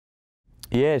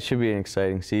Yeah, it should be an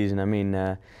exciting season. I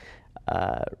mean,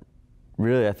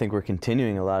 really, I think we're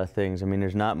continuing a lot of things. I mean,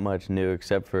 there's not much new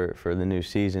except for the new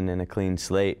season and a clean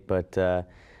slate. But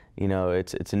you know,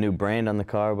 it's a new brand on the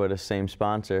car, but a same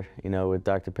sponsor. You know, with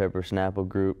Dr. Pepper Snapple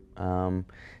Group,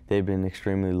 they've been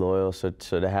extremely loyal. So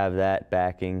to have that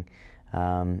backing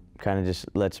kind of just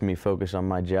lets me focus on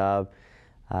my job.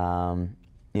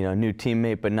 You know, new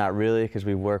teammate, but not really, because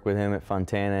we work with him at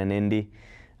Fontana and Indy.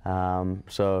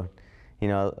 So, you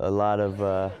know, a lot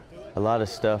of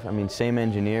stuff. I mean, same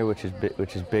engineer, which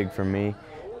is big for me.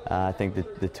 I think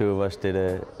that the two of us did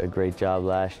a great job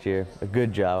last year, a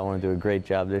good job. I want to do a great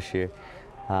job this year.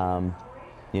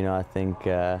 You know, I think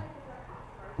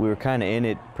we were kind of in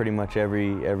it pretty much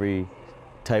every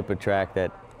type of track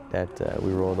that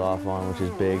we rolled off on, which is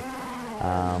big.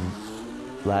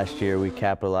 Last year we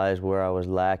capitalized where I was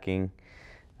lacking.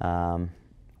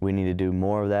 We need to do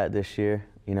more of that this year,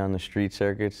 you know, on the street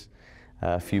circuits.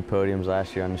 A few podiums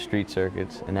last year on the street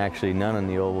circuits, and actually none on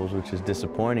the ovals, which is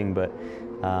disappointing, but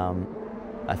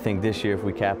I think this year if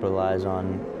we capitalize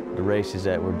on the races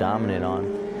that we're dominant on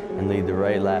and lead the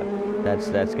right lap, that's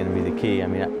going to be the key. I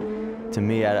mean, to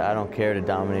me, I don't care to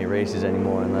dominate races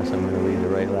anymore unless I'm going to lead the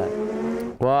right lap.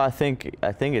 Well, I think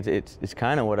it's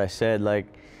kind of what I said, like,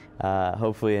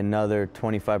 hopefully another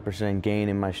 25% gain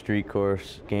in my street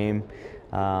course game,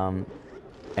 and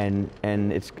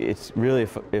it's really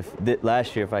if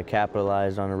last year if I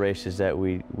capitalized on the races that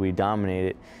we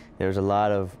dominated, there was a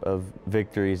lot of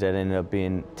victories that ended up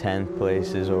being 10th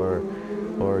places or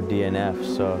DNF.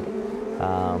 So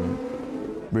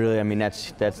really, I mean,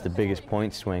 that's the biggest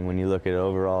point swing when you look at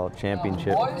overall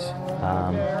championship.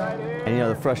 And you know,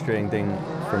 the frustrating thing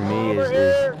for me is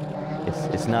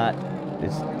it's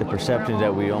the perception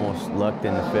that we almost lucked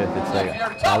in the fifth. It's like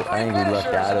I think we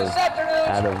lucked out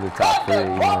of the top three. You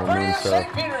know what I mean? So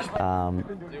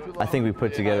I think we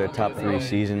put together a top 3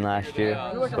 season last year,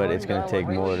 but it's going to take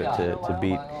more to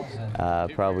beat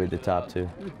probably the top 2.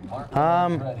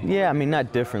 Yeah, I mean,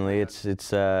 not differently.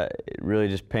 It's really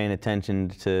just paying attention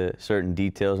to certain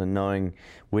details and knowing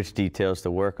which details to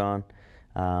work on.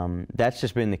 That's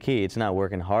just been the key. It's not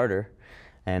working harder,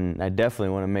 and I definitely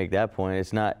want to make that point.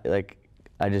 It's not like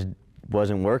I just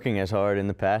wasn't working as hard in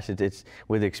the past. It's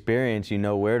with experience, you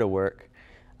know where to work,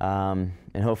 and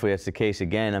hopefully that's the case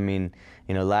again. I mean,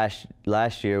 you know,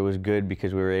 last year was good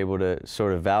because we were able to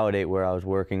sort of validate where I was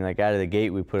working. Like out of the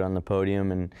gate, we put on the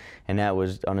podium, and that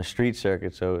was on a street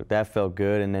circuit, so that felt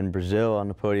good. And then Brazil on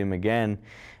the podium again,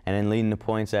 and then leading the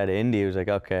points out of Indy, it was like,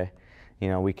 okay, you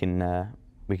know, we can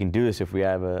do this if we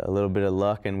have a little bit of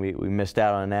luck, and we missed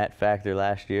out on that factor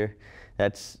last year.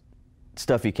 That's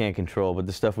stuff you can't control, but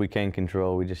the stuff we can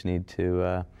control, we just need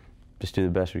to just do the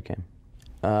best we can.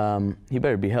 He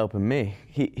better be helping me.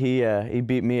 He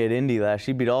beat me at Indy last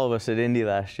year. He beat all of us at Indy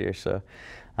last year. So,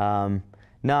 no,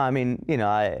 I mean, you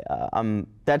know,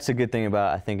 that's a good thing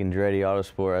about, I think, Andretti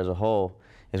Autosport as a whole,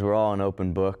 is we're all an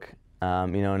open book. You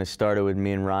know, and it started with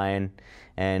me and Ryan,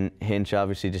 and Hinch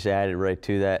obviously just added right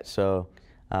to that. So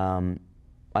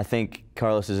I think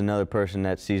Carlos is another person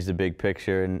that sees the big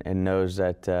picture and knows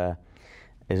that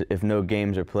if no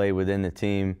games are played within the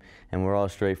team and we're all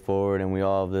straightforward and we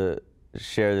all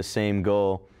share the same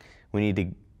goal, we need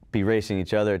to be racing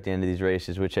each other at the end of these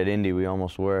races, which at Indy we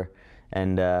almost were.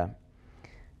 And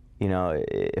you know,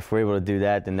 if we're able to do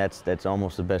that, then that's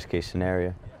almost the best case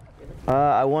scenario.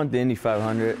 I want the Indy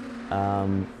 500.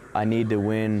 I need to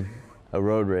win a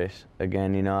road race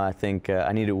again. You know, I think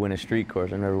I need to win a street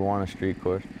course. I've never won a street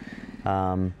course,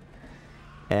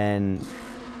 and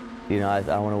you know,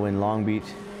 I want to win Long Beach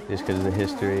just because of the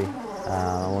history.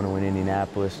 I want to win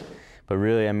Indianapolis, but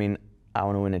really, I mean, I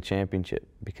want to win a championship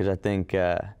because I think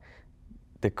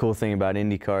the cool thing about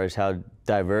IndyCar is how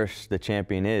diverse the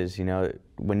champion is. You know,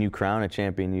 when you crown a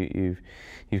champion,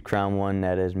 you've crowned one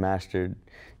that has mastered,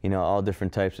 you know, all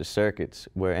different types of circuits.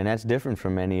 And that's different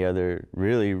from any other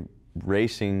really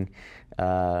racing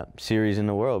series in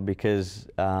the world because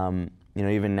you know,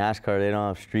 even NASCAR, they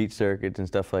don't have street circuits and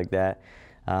stuff like that.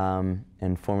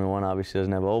 And Formula One obviously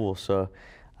doesn't have ovals, so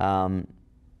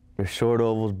there's short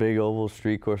ovals, big ovals,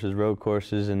 street courses, road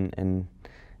courses, and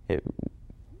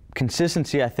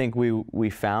consistency I think we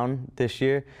found this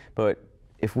year. But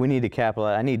if we need to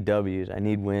capitalize, I need W's, I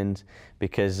need wins,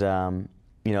 because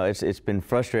you know, it's been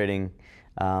frustrating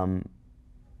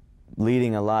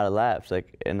leading a lot of laps,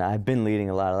 and I've been leading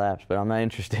a lot of laps, but I'm not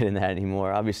interested in that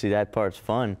anymore. Obviously that part's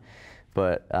fun,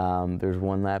 but there's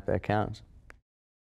one lap that counts.